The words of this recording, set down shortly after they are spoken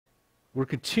We're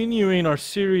continuing our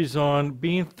series on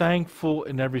being thankful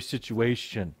in every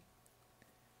situation.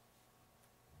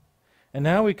 And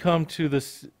now we come to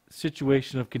this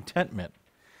situation of contentment,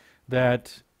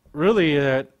 that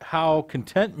really how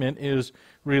contentment is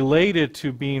related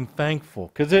to being thankful,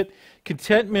 because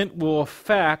contentment will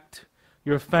affect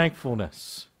your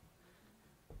thankfulness.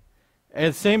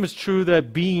 And the same is true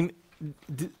that being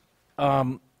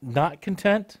not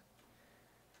content,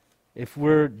 if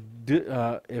we're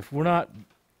the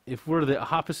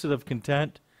opposite of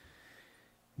content,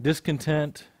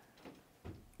 discontent,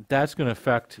 that's going to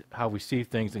affect how we see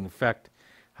things and affect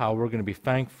how we're going to be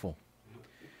thankful.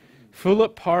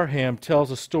 Philip Parham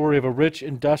tells a story of a rich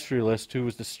industrialist who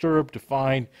was disturbed to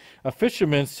find a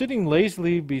fisherman sitting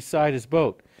lazily beside his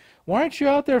boat. "Why aren't you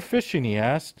out there fishing?" he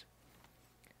asked.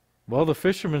 Well, the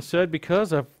fisherman said,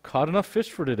 "Because I've caught enough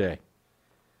fish for today."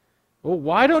 "Well,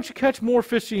 why don't you catch more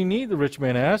fish than you need?" the rich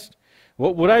man asked.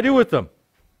 "What would I do with them?"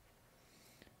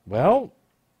 "Well,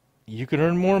 you can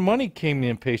earn more money," came the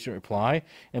impatient reply,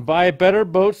 "and buy a better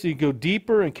boat so you go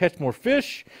deeper and catch more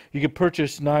fish. You could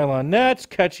purchase nylon nets,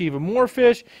 catch even more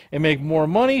fish, and make more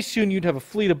money. Soon you'd have a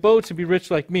fleet of boats and be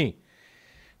rich like me."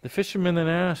 The fisherman then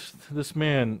asked this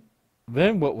man,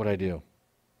 "Then what would I do?"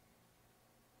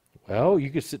 "Well, you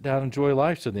could sit down and enjoy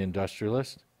life," said the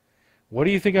industrialist. "What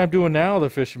do you think I'm doing now?" the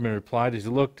fisherman replied as he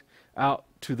looked out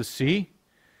to the sea.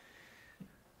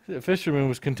 The fisherman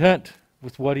was content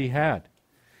with what he had.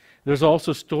 There's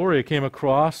also a story I came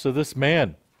across of this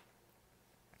man.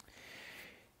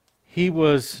 He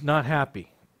was not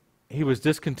happy. He was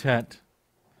discontent.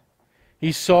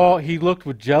 He looked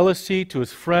with jealousy to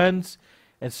his friends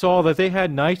and saw that they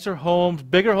had nicer homes,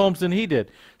 bigger homes than he did.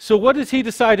 So what does he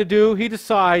decide to do? He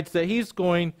decides that he's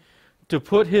going to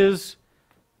put his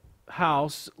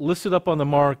house listed up on the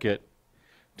market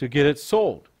to get it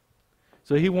sold.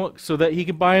 So that he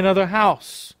can buy another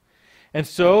house. And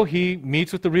so he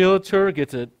meets with the realtor, he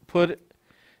gets it put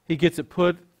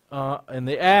in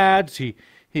the ads, he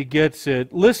gets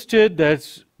it listed,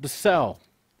 that's to sell.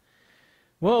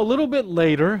 Well, a little bit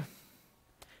later,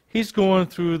 he's going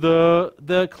through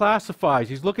the classifieds.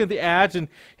 He's looking at the ads and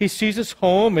he sees his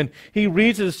home and he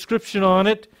reads the description on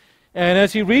it. And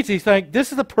as he reads it, he's like,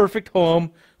 "This is the perfect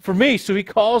home for me." So he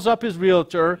calls up his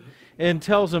realtor and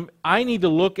tells him, "I need to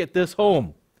look at this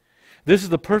home. This is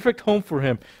the perfect home for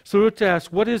him." So the realtor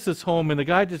asks, "What is this home?" And the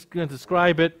guy just going to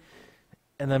describe it.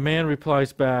 And the man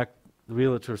replies back, the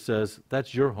realtor says,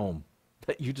 "That's your home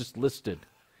that you just listed."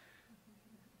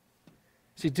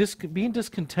 See, being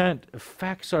discontent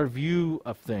affects our view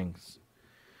of things.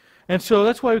 And so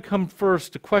that's why we come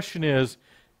first. The question is,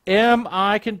 am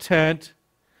I content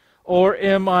or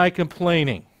am I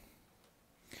complaining?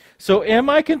 So am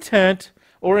I content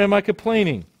or am I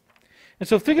complaining? And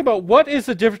so think about, what is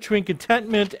the difference between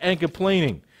contentment and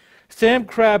complaining? Sam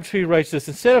Crabtree writes this: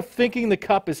 "Instead of thinking the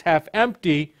cup is half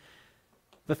empty,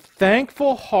 the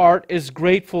thankful heart is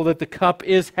grateful that the cup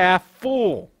is half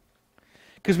full."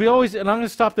 Because we always, and I'm going to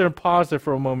stop there and pause there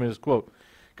for a moment in this quote,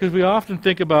 because we often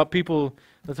think about people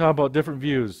that talk about different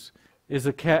views. Is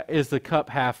the cup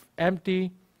half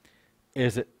empty?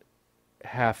 Is it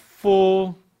half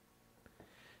full?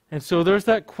 And so there's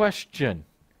that question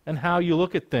and how you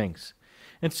look at things.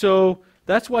 And so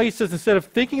that's why he says, instead of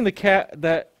thinking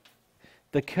that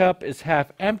the cup is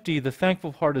half empty, the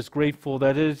thankful heart is grateful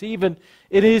that it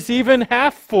is even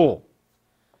half full,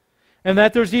 and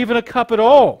that there's even a cup at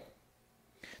all.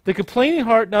 The complaining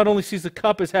heart not only sees the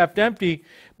cup as half empty,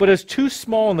 but as too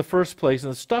small in the first place,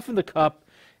 and the stuff in the cup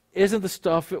isn't the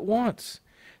stuff it wants.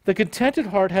 The contented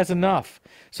heart has enough.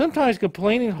 Sometimes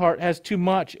complaining heart has too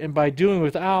much, and by doing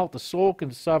without, the soul can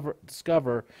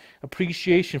discover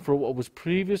appreciation for what was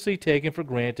previously taken for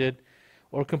granted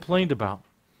or complained about.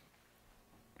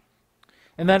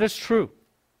 And that is true.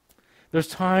 There's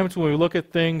times when we look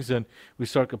at things and we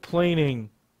start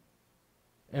complaining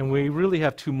and we really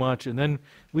have too much, and then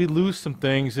we lose some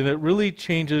things, and it really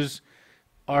changes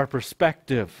our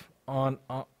perspective on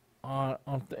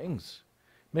things.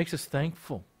 Makes us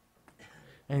thankful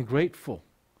and grateful.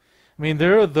 I mean,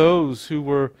 there are those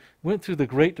who went through the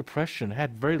Great Depression,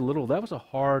 had very little. That was a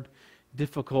hard,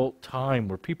 difficult time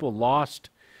where people lost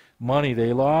money,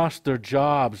 they lost their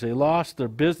jobs, they lost their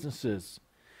businesses.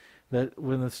 That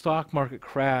when the stock market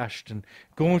crashed, and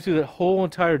going through that whole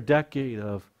entire decade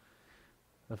of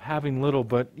having little,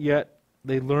 but yet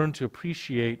they learned to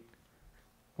appreciate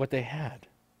what they had.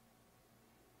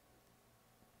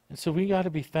 And so we got to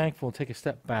be thankful and take a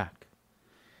step back,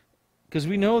 because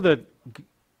we know that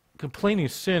complaining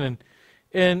is sin,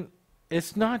 and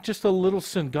it's not just a little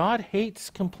sin. God hates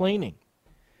complaining.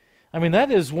 I mean,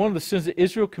 that is one of the sins that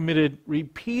Israel committed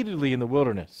repeatedly in the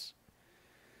wilderness.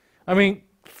 I mean,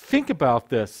 think about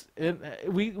this.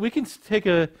 We can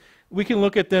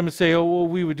look at them and say, oh, well,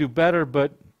 we would do better,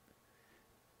 but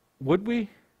would we?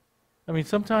 I mean,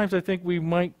 sometimes I think we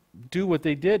might do what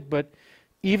they did, but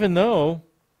even though,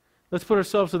 let's put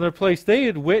ourselves in their place, they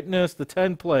had witnessed the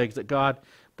 10 plagues that God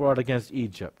brought against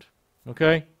Egypt.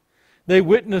 Okay? They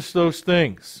witnessed those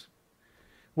things.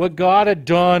 What God had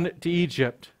done to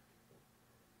Egypt.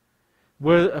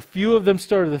 Where a few of them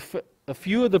started, a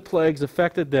few of the plagues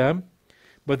affected them,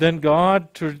 but then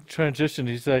God transitioned.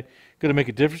 He said, going to make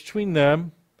a difference between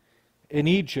them and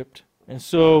Egypt. And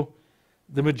so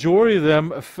the majority of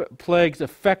them plagues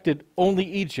affected only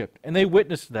Egypt, and they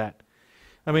witnessed that.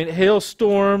 I mean,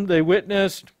 hailstorm, they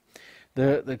witnessed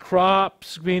the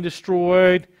crops being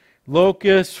destroyed,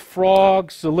 locusts,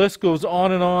 frogs, the list goes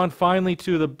on and on, finally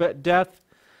to the death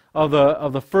of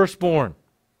the firstborn.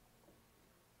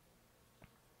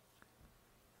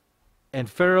 And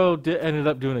Pharaoh ended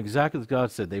up doing exactly as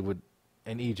God said they would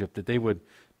in Egypt, that they would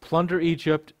plunder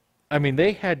Egypt. I mean,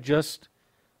 they had just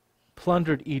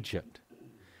plundered Egypt.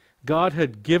 God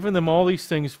had given them all these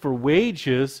things for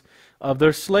wages of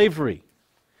their slavery.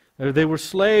 They were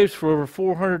slaves for over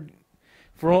 400,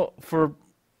 for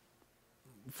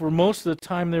most of the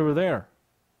time they were there.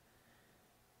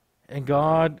 And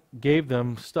God gave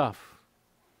them stuff.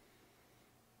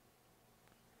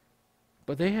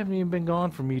 But they haven't even been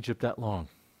gone from Egypt that long.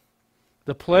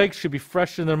 The plagues should be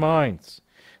fresh in their minds.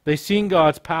 They've seen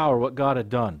God's power, what God had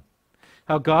done.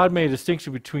 How God made a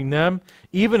distinction between them,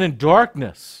 even in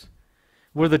darkness,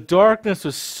 where the darkness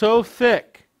was so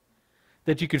thick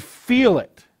that you could feel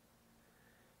it.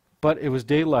 But it was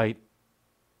daylight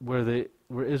where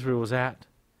Israel was at.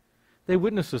 They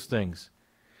witnessed those things.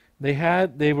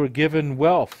 They were given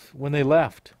wealth when they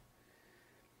left.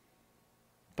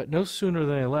 But no sooner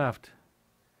than they left,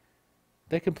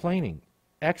 they're complaining.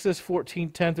 Exodus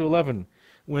 14:10-11,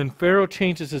 when Pharaoh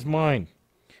changes his mind,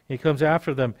 he comes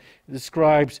after them. It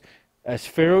describes, as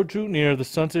Pharaoh drew near, the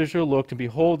sons of Israel looked, and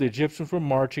behold, the Egyptians were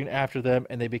marching after them,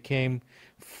 and they became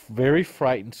very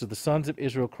frightened. So the sons of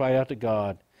Israel cried out to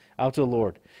God, out to the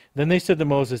Lord. Then they said to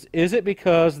Moses, is it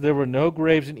because there were no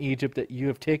graves in Egypt that you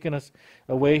have taken us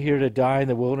away here to die in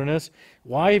the wilderness?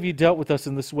 Why have you dealt with us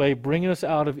in this way, bringing us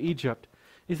out of Egypt?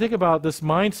 You think about this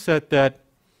mindset that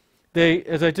they,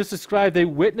 as I just described, they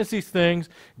witnessed these things.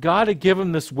 God had given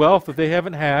them this wealth that they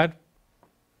haven't had.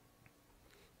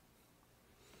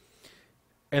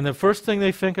 And the first thing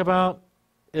they think about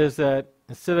is that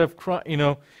instead of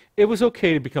crying, it was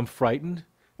okay to become frightened.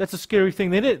 That's a scary thing.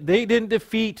 They didn't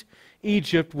defeat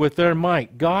Egypt with their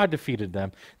might. God defeated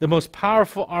them, the most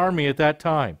powerful army at that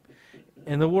time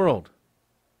in the world.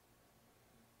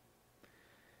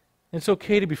 And it's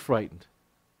okay to be frightened.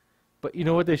 But you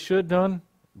know what they should have done?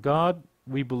 God,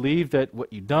 we believe that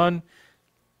what you've done,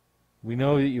 we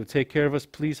know that you'll take care of us.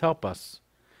 Please help us.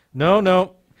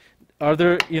 No. Are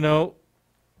there,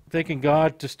 thinking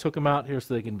God just took them out here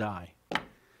so they can die,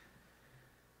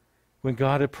 when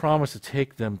God had promised to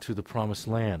take them to the promised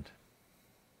land.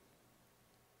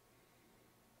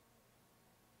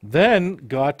 Then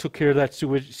God took care of that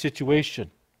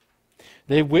situation.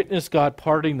 They witnessed God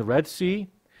parting the Red Sea,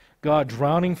 God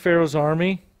drowning Pharaoh's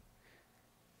army,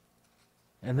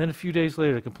 and then a few days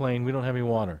later complain, we don't have any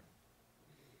water.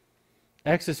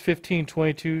 Exodus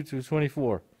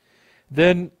 15:22-24.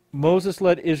 Then Moses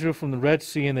led Israel from the Red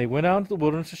Sea, and they went out into the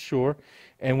wilderness ashore,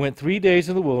 and went 3 days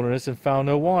in the wilderness, and found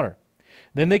no water.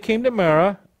 Then they came to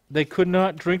Marah. They could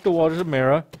not drink the waters of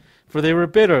Marah, for they were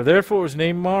bitter. Therefore it was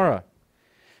named Marah.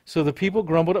 So the people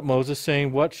grumbled at Moses,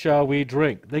 saying, what shall we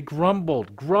drink? They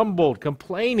grumbled,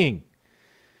 complaining,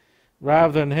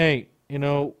 rather than, hey,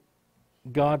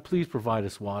 God, please provide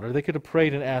us water. They could have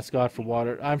prayed and asked God for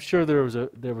water. I'm sure there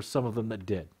were some of them that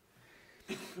did.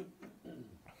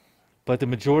 But the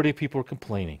majority of people were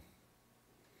complaining.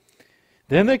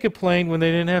 Then they complained when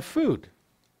they didn't have food.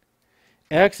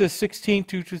 Exodus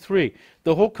 16:2-3.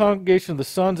 The whole congregation of the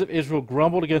sons of Israel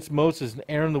grumbled against Moses and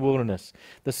Aaron in the wilderness.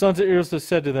 The sons of Israel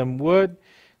said to them, would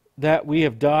that we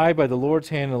have died by the Lord's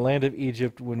hand in the land of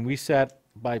Egypt, when we sat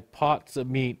by pots of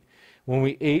meat, when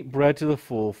we ate bread to the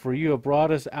full, for you have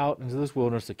brought us out into this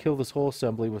wilderness to kill this whole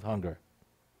assembly with hunger.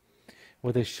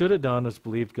 What they should have done is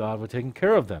believed God would take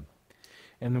care of them.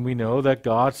 And then we know that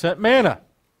God sent manna.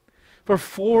 For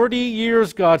 40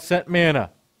 years God sent manna.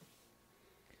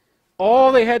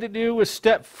 All they had to do was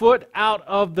step foot out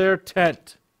of their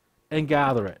tent and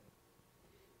gather it.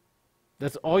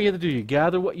 That's all you had to do. You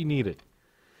gather what you needed.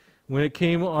 When it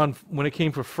came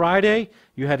for Friday,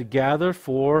 you had to gather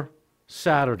for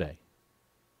Saturday.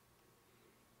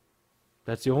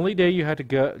 That's the only day you had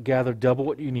to gather double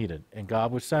what you needed, and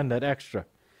God would send that extra.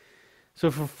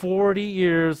 So for 40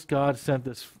 years, God sent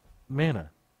this manna,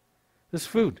 this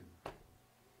food.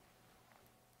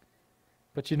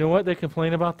 But you know what? They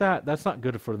complain about that. That's not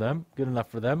good for them, good enough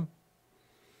for them.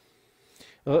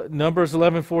 Numbers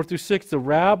 11:4-6, the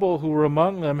rabble who were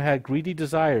among them had greedy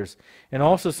desires, and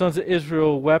also sons of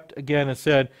Israel wept again and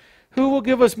said, who will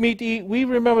give us meat to eat? We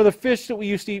remember the fish that we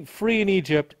used to eat free in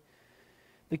Egypt,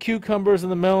 the cucumbers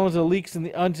and the melons, the leeks and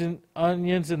the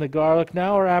onions and the garlic.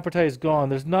 Now our appetite is gone.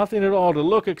 There's nothing at all to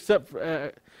look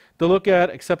at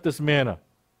except this manna.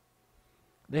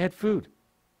 They had food.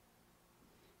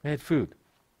 They had food.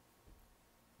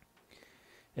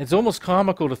 It's almost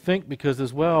comical to think because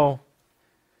as well,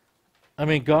 I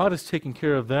mean, God is taking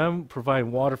care of them,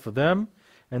 providing water for them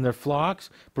and their flocks,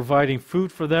 providing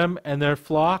food for them and their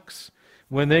flocks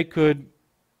when they could,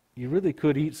 you really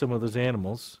could eat some of those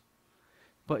animals.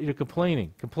 But you're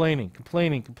complaining.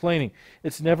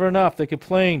 It's never enough. They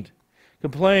complained.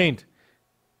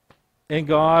 And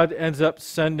God ends up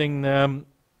sends them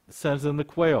the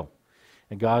quail.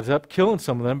 And God ends up killing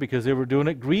some of them because they were doing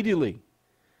it greedily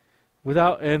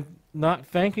and not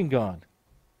thanking God.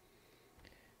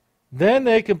 Then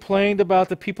they complained about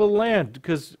the people of the land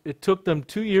because it took them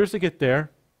 2 years to get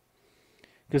there.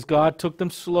 Because God took them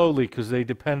slowly because they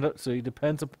depend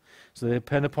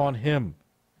upon Him.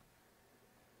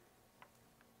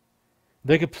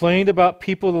 They complained about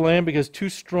people of the land because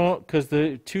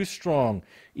they're too strong.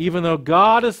 Even though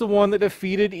God is the one that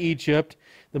defeated Egypt,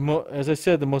 as I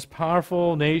said, the most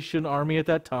powerful nation, army at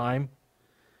that time.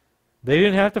 They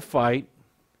didn't have to fight,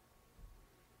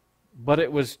 but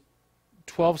it was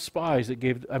 12 spies that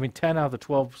 10 out of the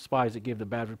 12 spies that gave the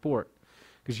bad report.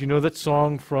 Because you know that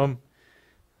song from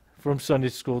Sunday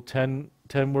school, 10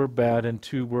 were bad and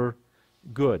 2 were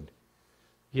good.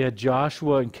 You had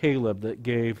Joshua and Caleb that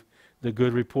gave the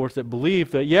good reports, that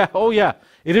believed that,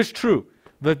 it is true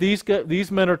that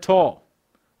these men are tall.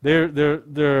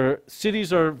 Their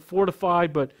cities are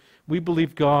fortified, but we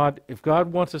believe God. If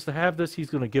God wants us to have this, He's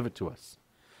going to give it to us.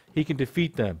 He can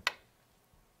defeat them.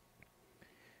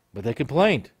 But they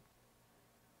complained.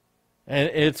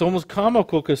 And it's almost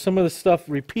comical because some of the stuff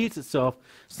repeats itself.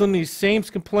 Some of these same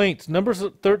complaints. Numbers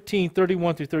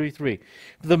 13:31-33.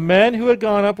 The men who had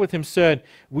gone up with him said,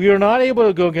 we are not able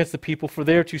to go against the people, for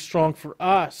they are too strong for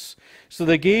us. So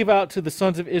they gave out to the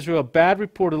sons of Israel a bad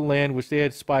report of the land which they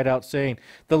had spied out, saying,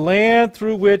 the land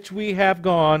through which we have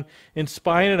gone in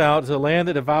spying it out is a land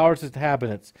that devours its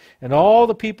inhabitants. And all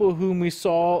the people whom we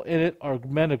saw in it are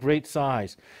men of great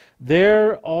size.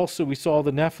 There also we saw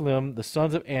the Nephilim, the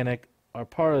sons of Anak, are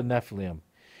part of the Nephilim.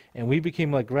 And we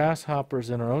became like grasshoppers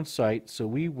in our own sight, so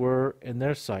we were in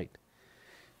their sight.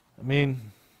 I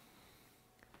mean,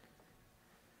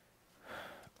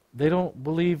 they don't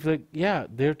believe that,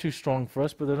 they're too strong for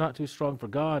us, but they're not too strong for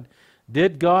God.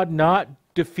 Did God not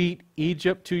defeat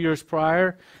Egypt 2 years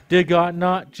prior? Did He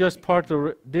not just part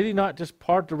the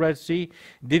Red Sea?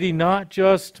 Did He not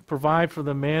just provide for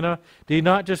the manna? Did He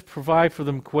not just provide for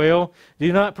them quail? Did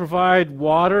He not provide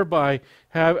water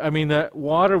that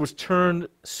water was turned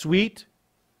sweet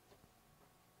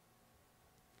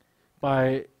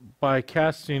by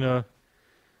casting a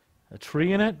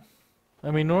tree in it?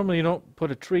 I mean, normally you don't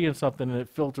put a tree in something and it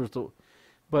filters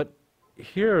but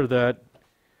here that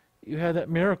you had that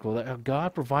miracle that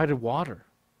God provided water.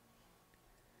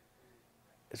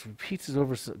 It repeats it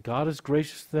over. God is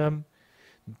gracious to them,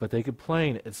 but they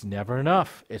complain. It's never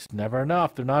enough. It's never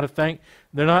enough. Most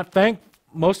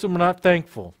of them are not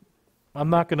thankful.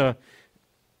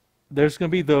 There's going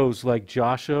to be those like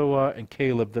Joshua and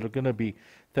Caleb that are going to be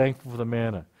thankful for the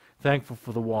manna, thankful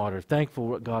for the water, thankful for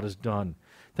what God has done,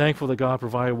 thankful that God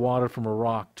provided water from a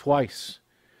rock twice.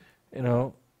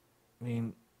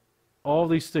 All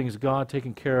these things God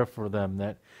taking care of for them,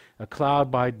 that a cloud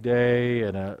by day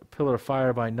and a pillar of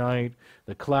fire by night,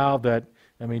 the cloud that,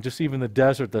 just even the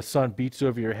desert, the sun beats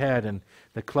over your head, and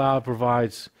the cloud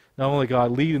provides not only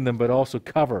God leading them, but also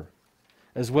cover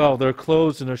as well. Their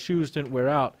clothes and their shoes didn't wear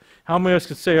out. How many of us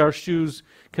can say our shoes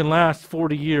can last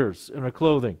 40 years in our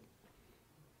clothing?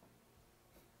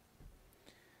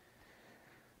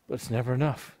 But it's never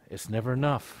enough. It's never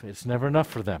enough. It's never enough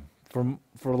for them, for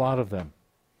a lot of them.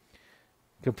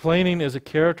 Complaining is a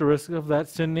characteristic of that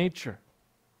sin nature.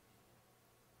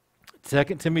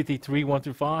 2 Timothy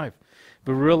 3:1-5.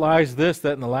 But realize this,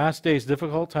 that in the last days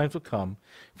difficult times will come,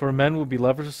 for men will be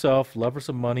lovers of self, lovers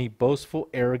of money, boastful,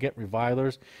 arrogant,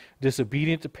 revilers,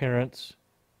 disobedient to parents,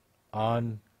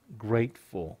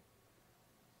 ungrateful,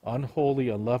 unholy,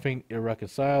 unloving,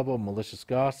 irreconcilable, malicious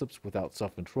gossips, without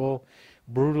self-control,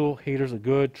 brutal, haters of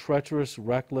good, treacherous,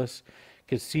 reckless,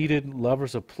 conceited,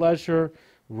 lovers of pleasure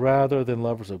rather than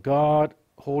lovers of God,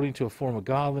 holding to a form of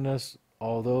godliness,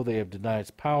 although they have denied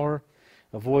its power.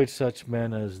 Avoid such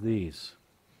men as these.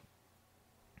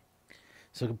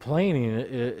 So complaining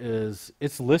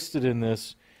it's listed in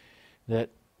this, that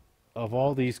of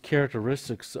all these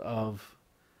characteristics of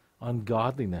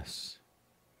ungodliness.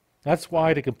 That's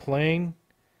why to complain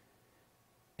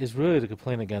is really to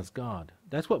complain against God.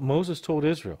 That's what Moses told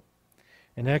Israel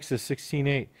in Exodus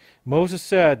 16:8. Moses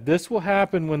said, "This will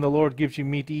happen when the Lord gives you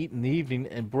meat to eat in the evening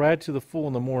and bread to the full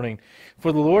in the morning.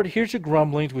 For the Lord hears your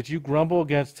grumblings, which you grumble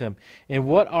against him. And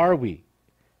what are we?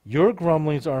 Your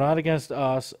grumblings are not against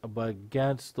us, but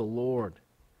against the Lord."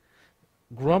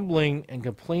 Grumbling and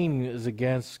complaining is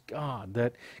against God.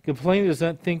 That complaining does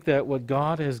not think that what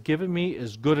God has given me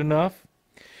is good enough,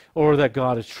 or that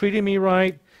God is treating me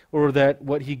right, or that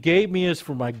what he gave me is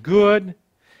for my good.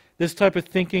 This type of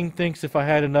thinking thinks if I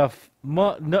had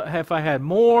if I had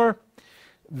more,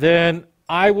 then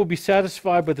I will be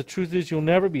satisfied. But the truth is, you'll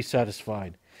never be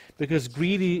satisfied, because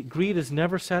greed is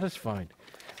never satisfied.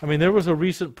 I mean, there was a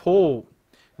recent poll,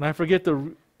 and I forget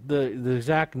the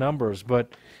exact numbers, but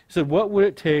it said, what would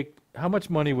it take, how much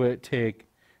money would it take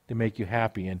to make you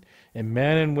happy? And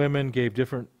men and women gave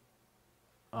different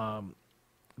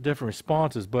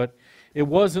responses, but it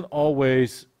wasn't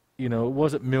always, it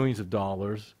wasn't millions of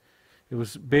dollars. It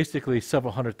was basically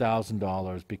several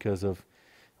 $100,000, because of,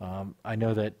 I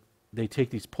know that they take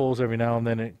these polls every now and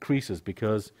then, and it increases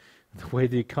because the way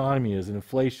the economy is and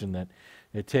inflation, that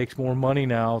it takes more money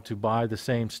now to buy the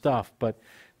same stuff. But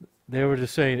they were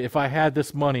just saying, if I had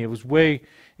this money,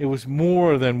 it was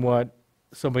more than what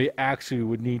somebody actually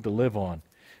would need to live on.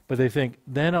 But they think,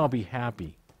 then I'll be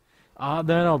happy.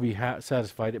 Then I'll be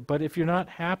satisfied. But if you're not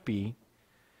happy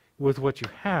with what you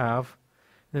have,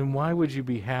 then why would you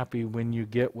be happy when you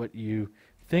get what you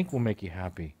think will make you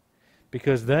happy?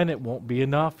 Because then it won't be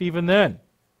enough even then.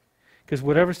 Because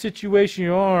whatever situation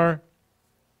you are,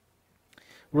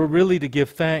 we're really to give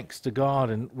thanks to God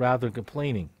and rather than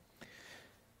complaining.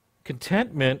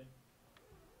 Contentment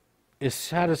is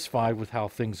satisfied with how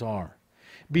things are.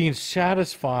 Being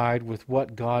satisfied with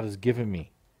what God has given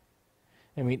me.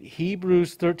 I mean,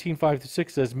 Hebrews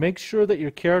 13:5-6 says, "Make sure that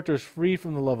your character is free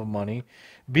from the love of money,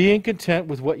 being content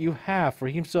with what you have. For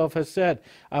he himself has said,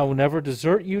 I will never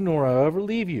desert you, nor I will ever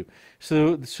leave you.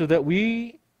 So that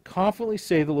we confidently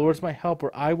say, the Lord is my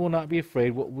helper. I will not be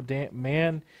afraid. What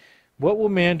will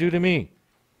man do to me?"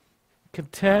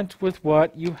 Content with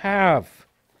what you have.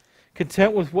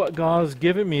 Content with what God has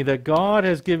given me, that God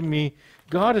has given me.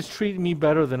 God has treated me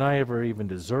better than I ever even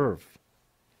deserve.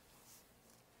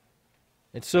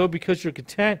 And so because you're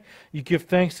content, you give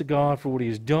thanks to God for what he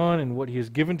has done and what he has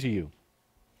given to you.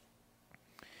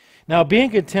 Now, being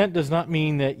content does not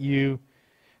mean that you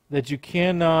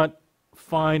cannot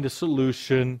find a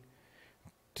solution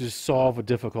to solve a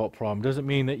difficult problem. It doesn't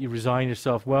mean that you resign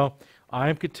yourself, well, I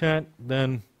am content,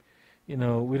 then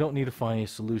we don't need to find any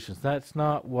solutions. That's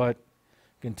not what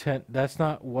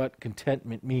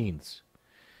contentment means.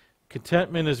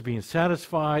 Contentment is being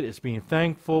satisfied, it's being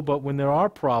thankful, but when there are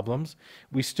problems,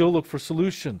 we still look for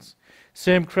solutions.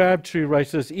 Sam Crabtree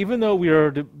writes this, "Even though we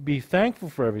are to be thankful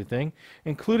for everything,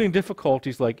 including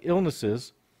difficulties like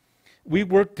illnesses, we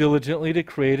work diligently to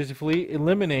creatively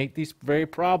eliminate these very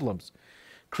problems.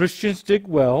 Christians dig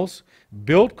wells,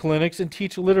 build clinics, and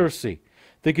teach literacy.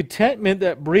 The contentment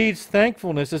that breeds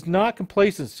thankfulness is not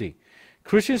complacency.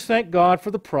 Christians thank God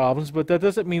for the problems, but that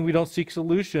doesn't mean we don't seek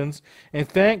solutions and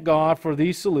thank God for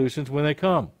these solutions when they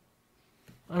come."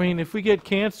 I mean, if we get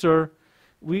cancer,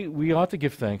 we ought to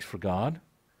give thanks for God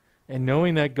and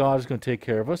knowing that God is going to take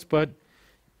care of us, but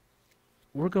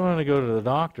we're going to go to the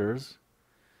doctors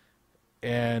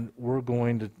and we're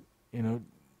going to,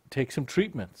 take some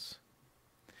treatments.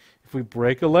 If we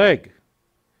break a leg,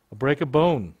 break a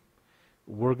bone,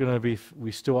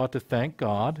 we still ought to thank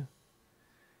God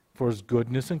for his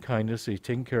goodness and kindness. He's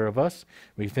taking care of us.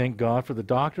 We thank God for the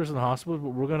doctors and the hospitals, but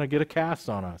we're going to get a cast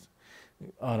on us.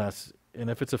 And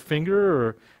if it's a finger,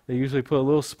 or they usually put a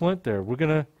little splint there,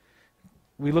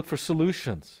 we look for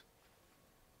solutions.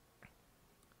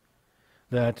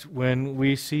 That when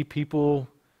we see people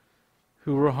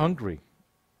who are hungry,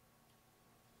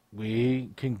 we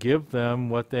can give them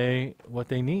what they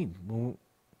need.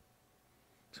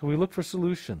 So we look for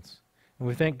solutions. And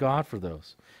we thank God for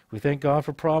those. We thank God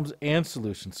for problems and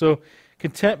solutions. So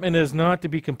contentment is not to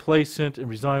be complacent and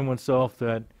resign oneself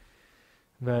that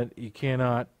you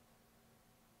cannot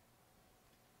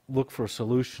look for a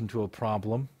solution to a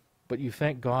problem, but you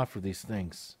thank God for these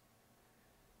things.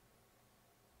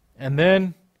 And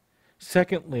then,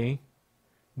 secondly,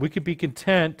 we could be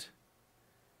content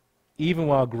even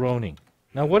while groaning.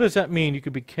 Now, what does that mean? You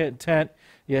could be content,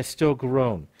 yet still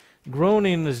groan.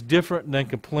 Groaning is different than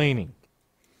complaining.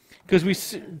 Because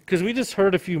we just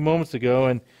heard a few moments ago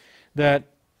and that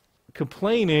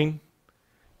complaining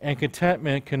and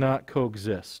contentment cannot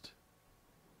coexist.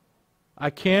 I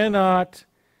cannot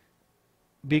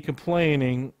be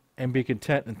complaining and be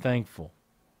content and thankful.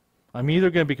 I'm either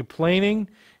going to be complaining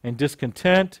and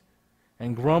discontent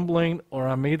and grumbling, or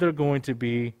I'm either going to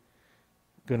be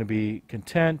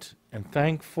content and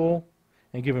thankful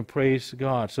and giving praise to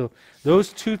God. So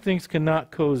those two things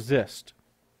cannot coexist.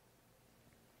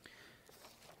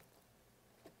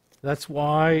 That's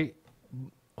why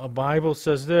a Bible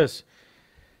says this,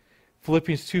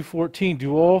 Philippians 2:14,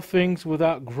 do all things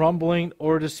without grumbling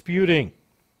or disputing.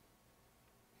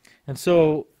 And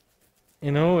so,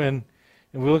 and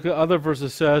we look at other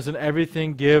verses, it says, in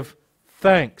everything give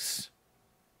thanks.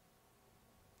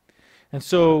 And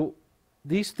so,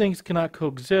 these things cannot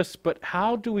coexist, but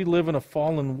how do we live in a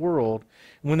fallen world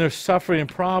when there's suffering and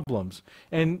problems,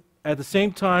 and at the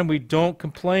same time we don't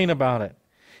complain about it?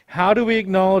 How do we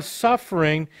acknowledge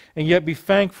suffering and yet be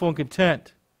thankful and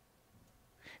content?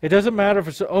 It doesn't matter if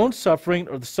it's our own suffering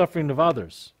or the suffering of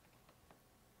others.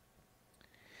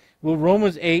 Well,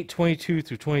 Romans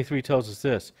 8:22-23 tells us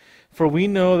this. For we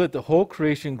know that the whole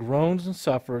creation groans and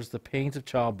suffers the pains of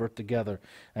childbirth together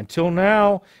until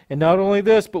now, and not only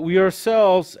this, but we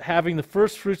ourselves, having the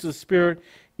first fruits of the Spirit,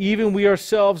 even we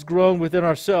ourselves groan within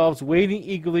ourselves, waiting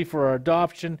eagerly for our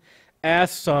adoption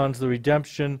as sons, the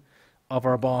redemption of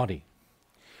our body.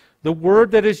 The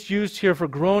word that is used here for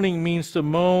groaning means to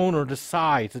moan or to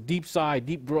sigh. It's a deep sigh,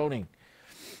 deep groaning.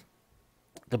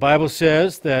 The Bible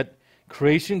says that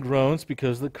creation groans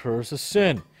because of the curse of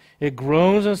sin. It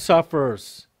groans and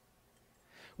suffers.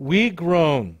 We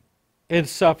groan and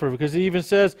suffer because it even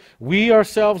says we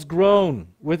ourselves groan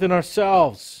within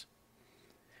ourselves.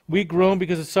 We groan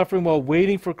because of suffering while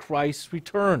waiting for Christ's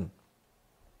return.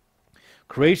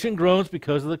 Creation groans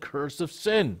because of the curse of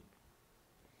sin.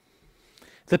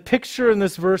 The picture in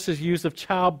this verse is used of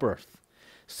childbirth.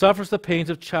 Suffers the pains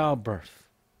of childbirth.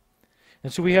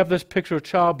 And so we have this picture of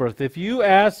childbirth. If you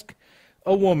ask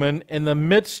a woman in the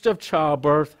midst of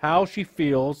childbirth how she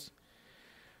feels,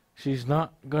 she's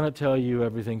not going to tell you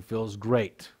everything feels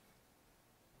great.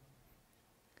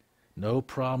 No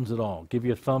problems at all. Give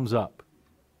you a thumbs up.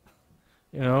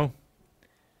 She's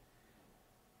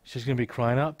going to be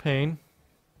crying out pain,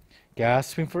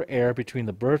 gasping for air between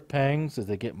the birth pangs as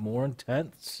they get more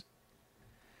intense.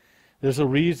 There's a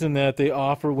reason that they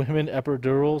offer women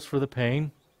epidurals for the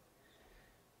pain.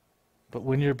 But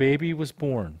when your baby was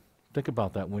born, think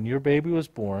about that. When your baby was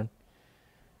born,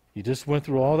 you just went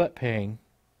through all that pain.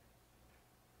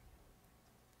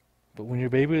 But when your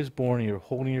baby was born and you're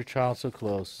holding your child so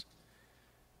close,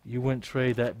 you wouldn't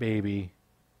trade that baby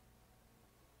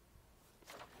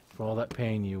for all that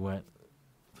pain you went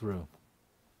through.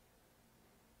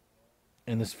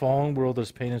 In this fallen world,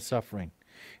 there's pain and suffering.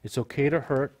 It's okay to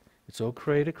hurt. It's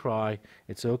okay to cry.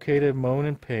 It's okay to moan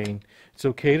in pain. It's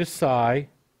okay to sigh.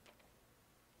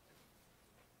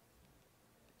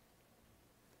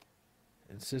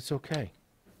 It's okay.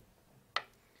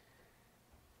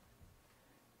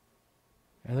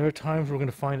 And there are times we're going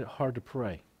to find it hard to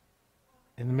pray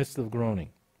in the midst of groaning.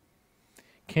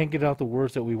 Can't get out the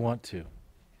words that we want to.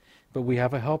 But we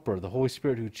have a helper, the Holy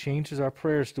Spirit, who changes our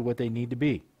prayers to what they need to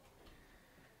be.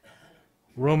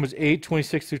 Romans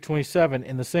 8:26-27,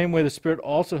 in the same way the Spirit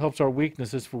also helps our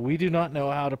weaknesses, for we do not know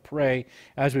how to pray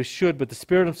as we should, but the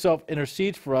Spirit himself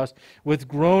intercedes for us with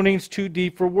groanings too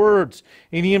deep for words.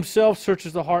 And he himself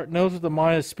searches the heart, knows what the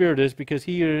mind of the Spirit is, because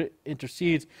he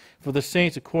intercedes for the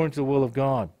saints according to the will of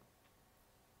God.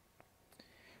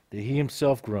 That he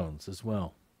himself groans as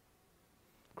well.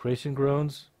 Creation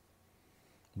groans,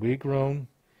 we groan,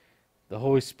 the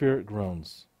Holy Spirit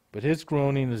groans. But his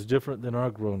groaning is different than our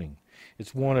groaning.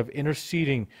 It's one of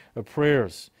interceding of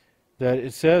prayers, that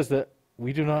it says that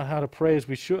we do not know how to pray as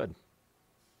we should.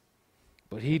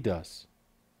 But he does.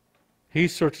 He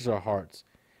searches our hearts.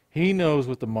 He knows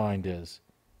what the mind is.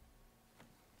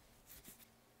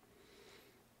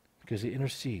 Because he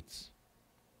intercedes.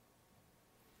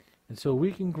 And so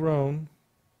we can groan,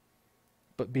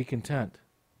 but be content.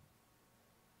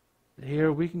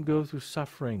 Here we can go through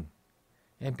suffering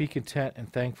and be content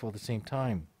and thankful at the same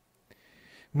time.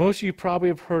 Most of you probably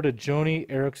have heard of Joni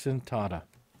Eareckson Tada.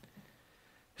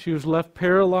 She was left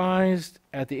paralyzed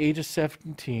at the age of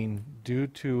 17 due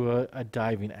to a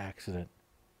diving accident.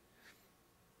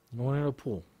 Going in a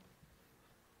pool.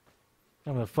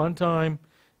 Having a fun time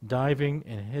diving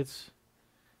and hits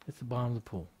the bottom of the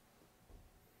pool.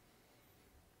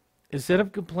 instead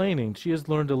of complaining, she has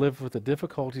learned to live with the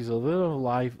difficulties of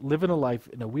living a life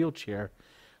in a wheelchair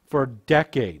for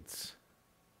decades.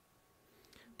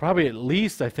 Probably at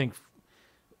least, I think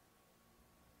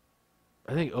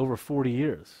over 40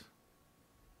 years.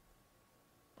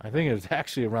 I think it was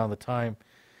actually around the time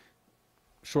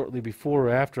shortly before or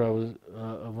after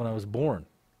when I was born.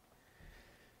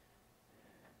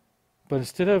 But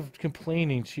instead of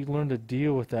complaining, she learned to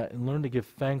deal with that and learned to give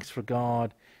thanks for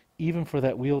God, even for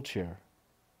that wheelchair.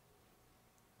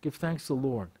 Give thanks to the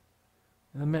Lord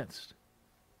in the midst.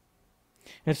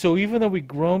 And so even though we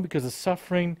groan because of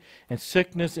suffering and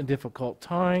sickness and difficult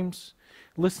times,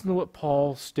 listen to what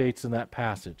Paul states in that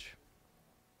passage.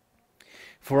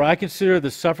 For I consider the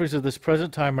sufferings of this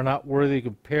present time are not worthy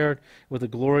compared with the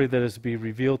glory that is to be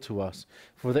revealed to us.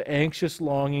 For the anxious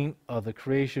longing of the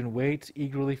creation waits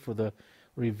eagerly for the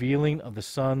revealing of the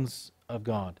sons of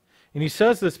God. And he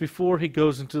says this before he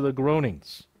goes into the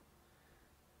groanings.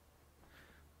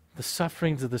 The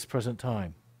sufferings of this present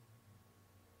time.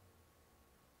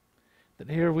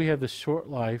 That here we have this short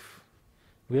life.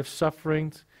 We have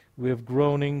sufferings. We have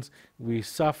groanings. We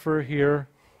suffer here.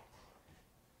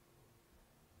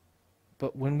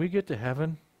 But when we get to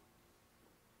heaven,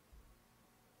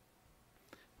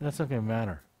 that's not going to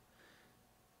matter.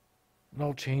 It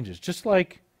all changes. Just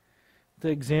like the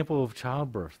example of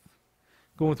childbirth.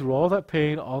 Going through all that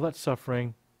pain, all that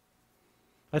suffering.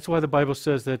 That's why the Bible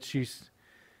says that she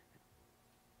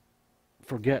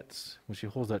forgets when she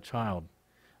holds that child.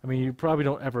 I mean, you probably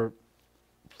don't ever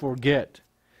forget.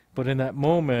 But in that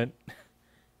moment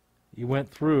you went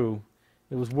through,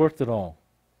 it was worth it all.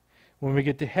 When we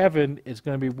get to heaven, it's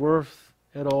going to be worth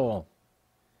it all.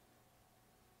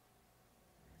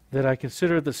 That I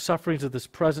consider the sufferings of this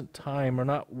present time are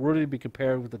not worthy to be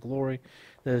compared with the glory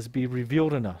that is to be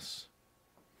revealed in us.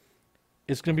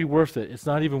 It's going to be worth it. It's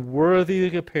not even worthy to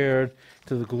be compared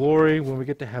to the glory when we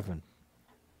get to heaven.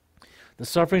 The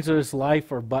sufferings of this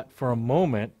life are but for a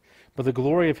moment, but the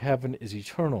glory of heaven is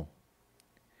eternal.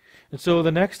 And so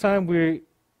the next time we're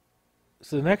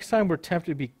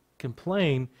tempted to be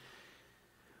complain,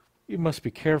 you must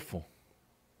be careful.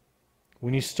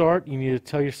 When you start, you need to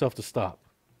tell yourself to stop.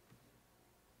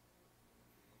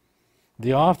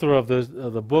 The author of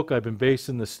the book I've been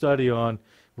basing the study on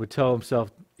would tell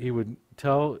himself, he would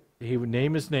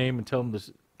name his name and tell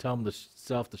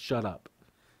himself to shut up.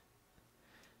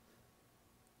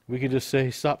 We could just say,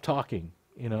 stop talking,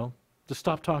 just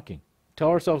stop talking. Tell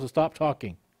ourselves to stop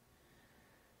talking.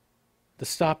 To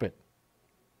stop it.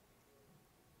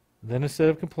 Then instead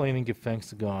of complaining, give thanks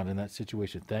to God in that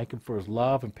situation. Thank Him for His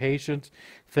love and patience.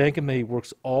 Thank Him that He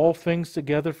works all things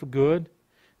together for good.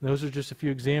 And those are just a few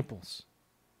examples.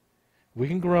 We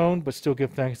can groan, but still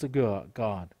give thanks to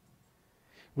God.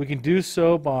 We can do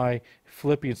so by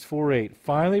Philippians 4:8.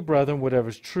 Finally, brethren, whatever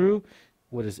is true,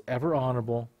 what is ever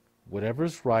honorable, whatever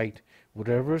is right,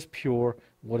 whatever is pure,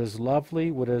 what is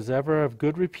lovely, what is ever of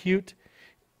good repute,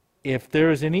 if there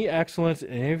is any excellence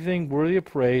and anything worthy of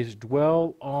praise,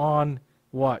 dwell on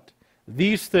what?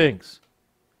 These things.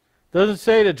 It doesn't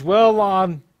say to dwell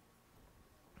on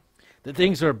the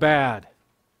things that are bad.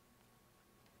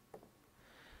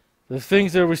 The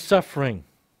things that we're suffering.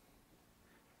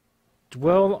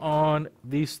 Dwell on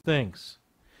these things.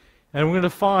 And we're going to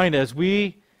find as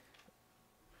we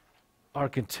are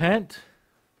content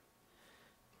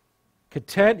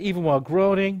even while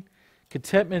groaning,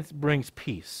 contentment brings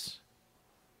peace.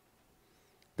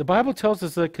 The Bible tells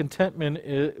us that contentment,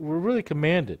 we're really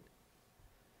commanded.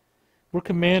 We're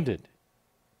commanded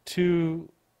to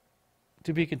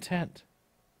be content.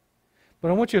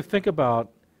 But I want you to think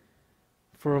about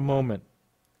for a moment,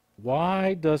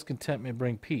 why does contentment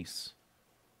bring peace?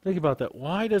 Think about that.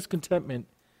 Why does contentment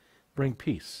bring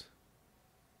peace?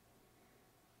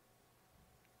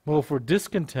 Well, if we're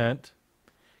discontent,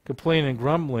 complaining and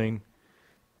grumbling,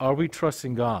 are we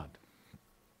trusting God?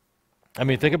 I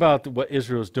mean, think about what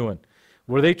Israel's doing.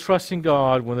 Were they trusting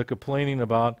God when they're complaining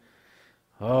about,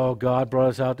 oh, God brought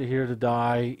us out to here to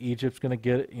die. Egypt's going to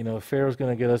get, Pharaoh's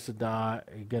going to get us to die,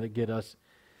 going to get us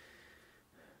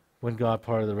when God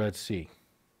parted the Red Sea.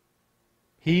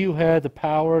 He who had the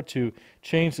power to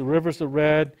change the rivers to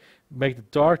red, make the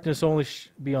darkness only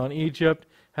be on Egypt,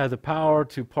 had the power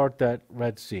to part that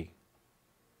Red Sea.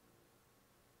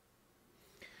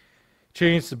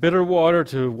 Changed the bitter water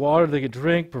to water they could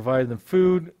drink, provided them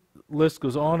food. List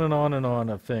goes on and on and on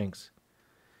of things.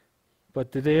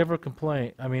 But did they ever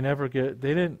complain?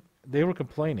 They were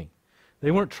complaining. They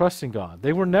weren't trusting God.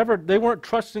 They weren't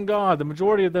trusting God. The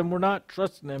majority of them were not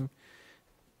trusting Him.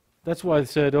 That's why they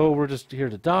said, oh, we're just here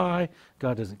to die.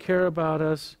 God doesn't care about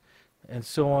us. And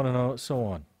so on and so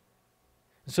on.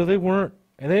 So they weren't,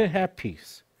 and they didn't have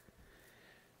peace.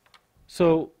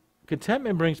 So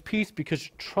contentment brings peace because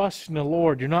you trust in the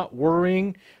Lord. You're not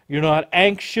worrying. You're not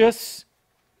anxious.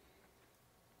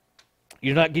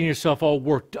 You're not getting yourself all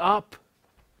worked up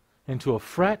into a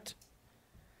fret.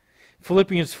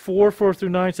 Philippians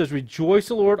 4:4-9 says,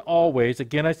 rejoice in the Lord always.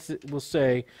 Again, I will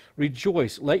say,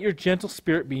 rejoice. Let your gentle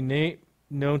spirit be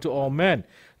known to all men.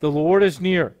 The Lord is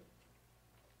near.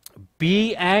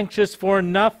 Be anxious for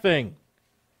nothing,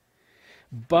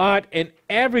 but in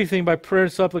everything by prayer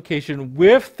and supplication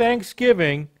with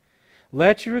thanksgiving,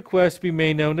 let your requests be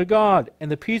made known to God. And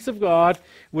the peace of God,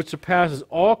 which surpasses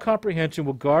all comprehension,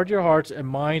 will guard your hearts and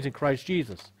minds in Christ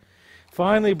Jesus.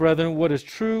 Finally, brethren, what is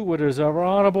true, what is ever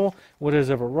honorable, what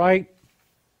is ever right,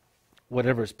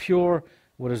 whatever is pure,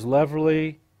 what is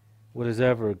lovely, what is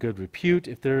ever of good repute,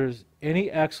 if there is any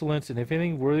excellence and if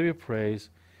anything worthy of praise,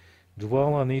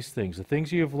 dwell on these things. The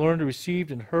things you have learned,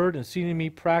 received, and heard, and seen in me,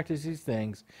 practice these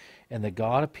things, and the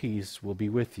God of peace will be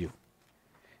with you.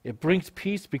 It brings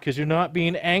peace because you're not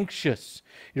being anxious.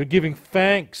 You're giving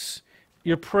thanks.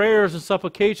 Your prayers and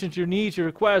supplications, your needs, your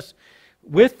requests,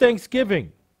 with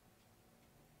thanksgiving.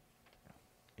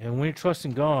 And when you trust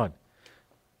in God,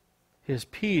 His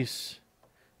peace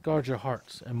guards your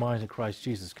hearts and minds in Christ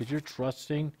Jesus because you're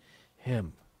trusting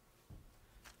Him.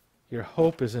 Your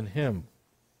hope is in Him.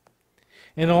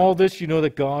 In all this, you know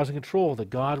that God is in control, that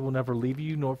God will never leave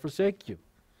you nor forsake you.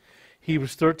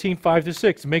 Hebrews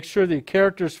 13:5-6. Make sure that your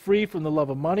character is free from the love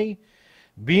of money,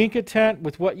 being content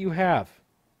with what you have.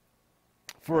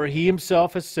 For He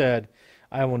Himself has said,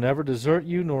 I will never desert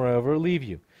you nor ever leave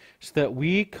you. So that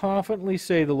we confidently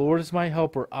say, the Lord is my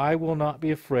helper, I will not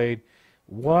be afraid.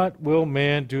 What will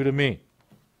man do to me?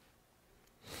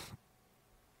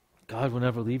 God will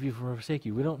never leave you nor forsake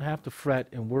you. We don't have to fret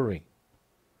and worry.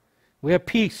 We have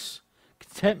peace.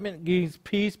 Contentment gives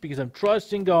peace because I'm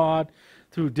trusting God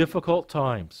through difficult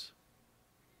times,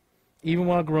 even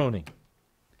while groaning.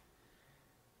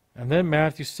 And then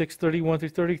Matthew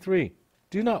 6:31-33.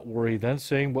 Do not worry then,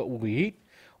 saying, what will we eat,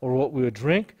 or what we will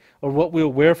drink, or what we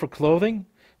will wear for clothing?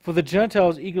 For the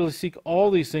Gentiles eagerly seek all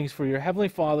these things, for your heavenly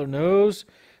Father knows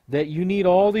that you need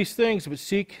all these things, but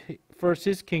seek first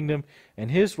His kingdom and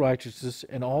His righteousness,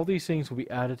 and all these things will be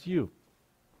added to you.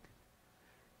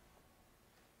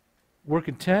 We're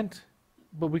content,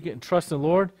 but we can trust in the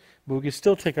Lord, but we can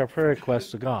still take our prayer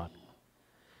requests to God.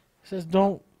 He says,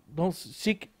 don't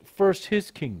seek first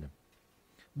His kingdom.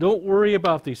 Don't worry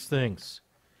about these things.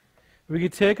 We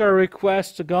can take our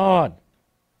requests to God.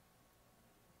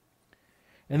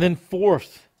 And then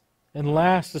fourth and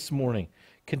last this morning,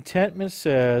 contentment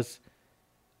says,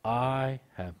 I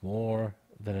have more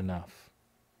than enough.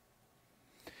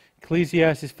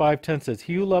 Ecclesiastes 5:10 says,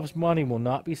 he who loves money will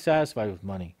not be satisfied with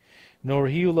money, nor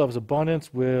he who loves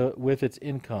abundance with its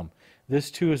income.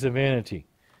 This too is a vanity.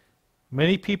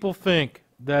 Many people think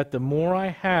that the more I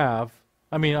have,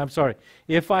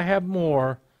 if I have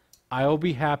more, I will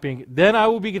be happy, then I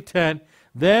will be content,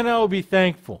 then I will be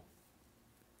thankful.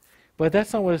 But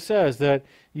that's not what it says, that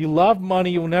you love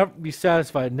money, you will never be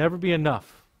satisfied, never be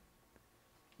enough.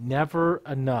 Never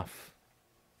enough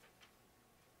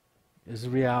is the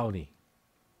reality.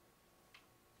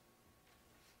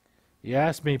 You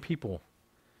ask many people,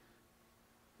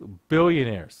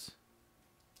 billionaires,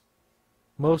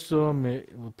 most of them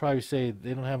will probably say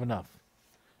they don't have enough.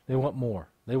 They want more.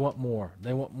 They want more.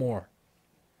 They want more.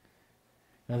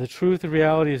 Now the truth and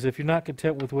reality is if you're not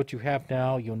content with what you have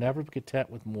now, you'll never be content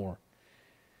with more.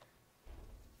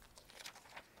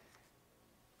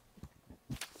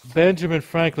 Benjamin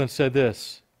Franklin said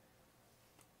this,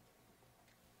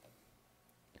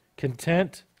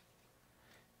 content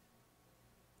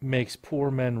makes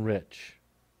poor men rich.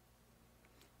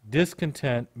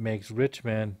 Discontent makes rich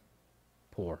men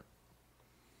poor.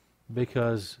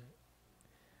 Because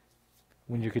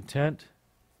when you're content,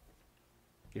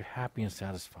 you're happy and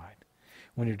satisfied.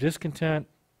 When you're discontent,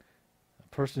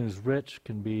 a person who's rich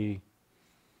can be,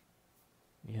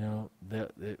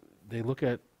 they look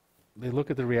at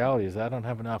the reality is I don't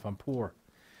have enough, I'm poor.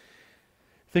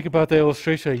 Think about the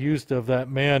illustration I used of that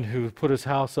man who put his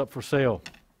house up for sale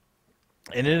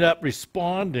and ended up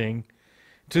responding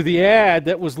to the ad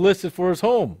that was listed for his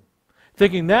home,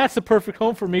 thinking that's the perfect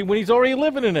home for me when he's already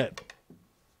living in it.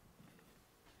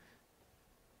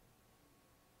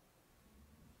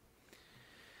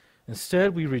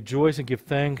 Instead, we rejoice and give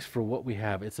thanks for what we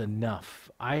have. It's enough.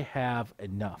 I have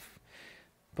enough.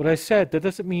 But I said, that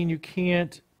doesn't mean you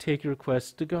can't take your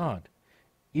requests to God.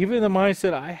 Even in the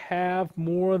mindset, I have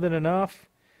more than enough,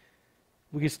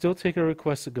 we can still take our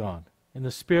requests to God. And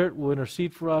the Spirit will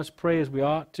intercede for us, pray as we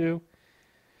ought to.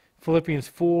 Philippians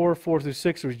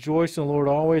 4:4-6, rejoice in the Lord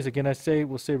always. Again,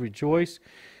 will say rejoice.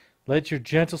 Let your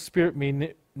gentle spirit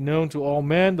be known to all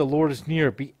men. The Lord is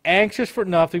near. Be anxious for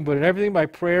nothing, but in everything by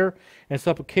prayer and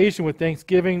supplication with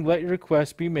thanksgiving, let your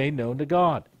requests be made known to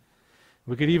God.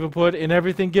 We could even put in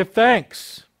everything give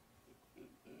thanks,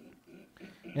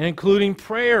 and including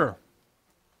prayer.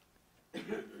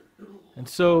 And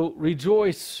so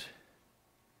rejoice.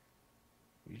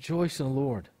 Rejoice in the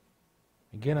Lord.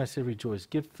 Again, I say rejoice.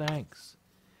 Give thanks.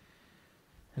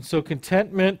 And so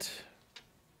contentment,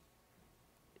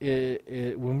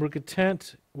 when we're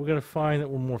content, we're going to find that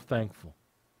we're more thankful.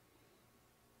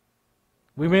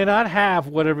 We may not have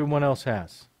what everyone else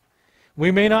has.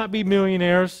 We may not be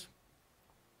millionaires.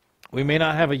 We may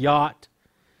not have a yacht.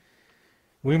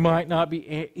 We might not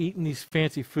be eating these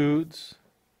fancy foods.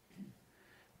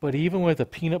 But even with a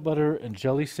peanut butter and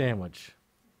jelly sandwich,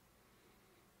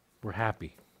 we're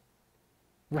happy.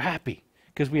 We're happy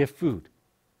because we have food.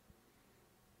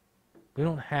 We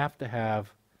don't have to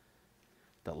have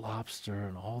the lobster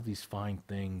and all these fine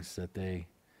things that they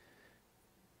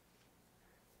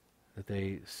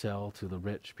sell to the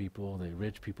rich people. The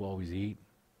rich people always eat.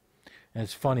 And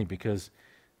it's funny because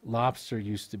lobster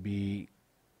used to be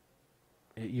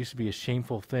a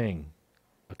shameful thing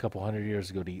a couple hundred years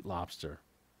ago to eat lobster.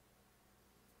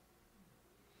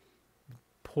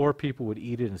 Poor people would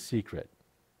eat it in secret.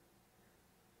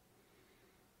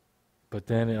 But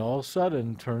then it all of a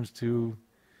sudden turns to,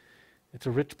 it's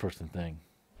a rich person thing.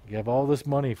 You have all this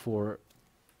money for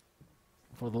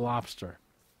the lobster.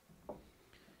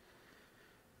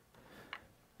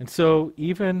 And so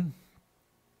even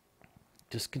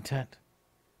just content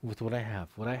with what I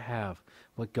have,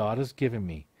 what God has given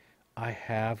me. I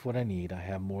have what I need. I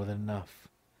have more than enough.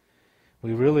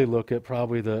 We really look at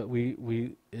probably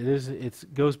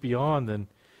it goes beyond than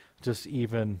just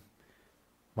even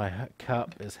my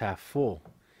cup is half full.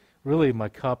 Really, my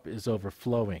cup is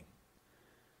overflowing.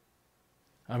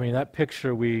 I mean, that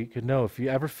picture we could know. If you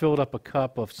ever filled up a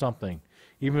cup of something,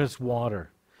 even if it's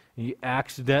water, and you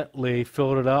accidentally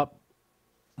filled it up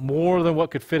more than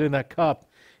what could fit in that cup,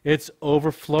 it's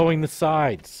overflowing the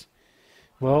sides.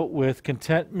 Well, with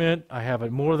contentment, I have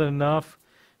it more than enough.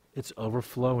 It's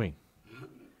overflowing.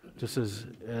 Just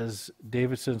as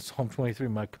David said in Psalm 23,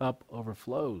 my cup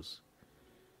overflows.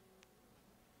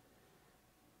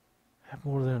 I have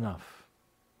more than enough.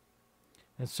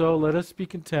 And so let us be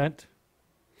content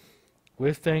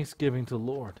with thanksgiving to the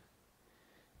Lord.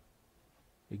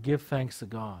 We give thanks to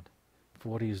God for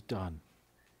what He has done.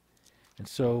 And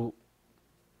so,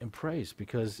 and praise,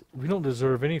 because we don't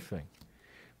deserve anything.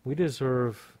 We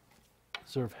deserve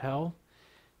hell.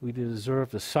 We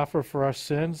deserve to suffer for our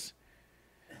sins.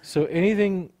 So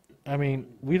anything,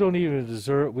 we don't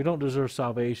deserve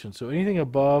salvation. So anything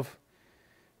above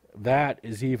that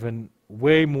is even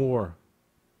way more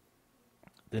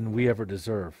than we ever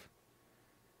deserve.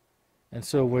 And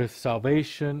so with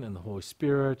salvation and the Holy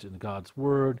Spirit and God's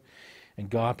Word and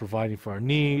God providing for our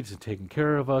needs and taking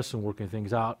care of us and working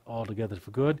things out all together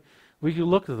for good, we can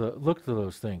look to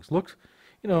those things. Look,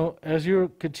 as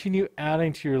you continue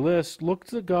adding to your list, look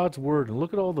to God's Word and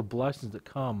look at all the blessings that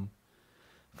come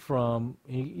from,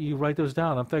 you write those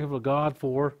down. I'm thankful to God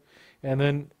for, and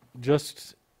then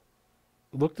just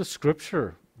look to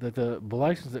Scripture, that the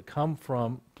blessings that come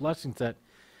from,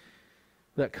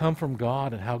 that come from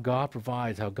God and how God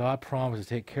provides, how God promises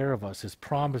to take care of us, His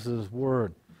promises, His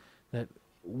Word, that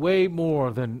way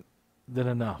more than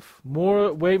enough,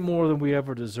 way more than we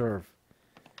ever deserve.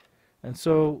 And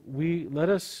so let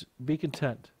us be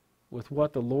content with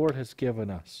what the Lord has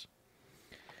given us.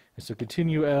 And so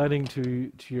continue adding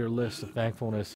to your list of thankfulness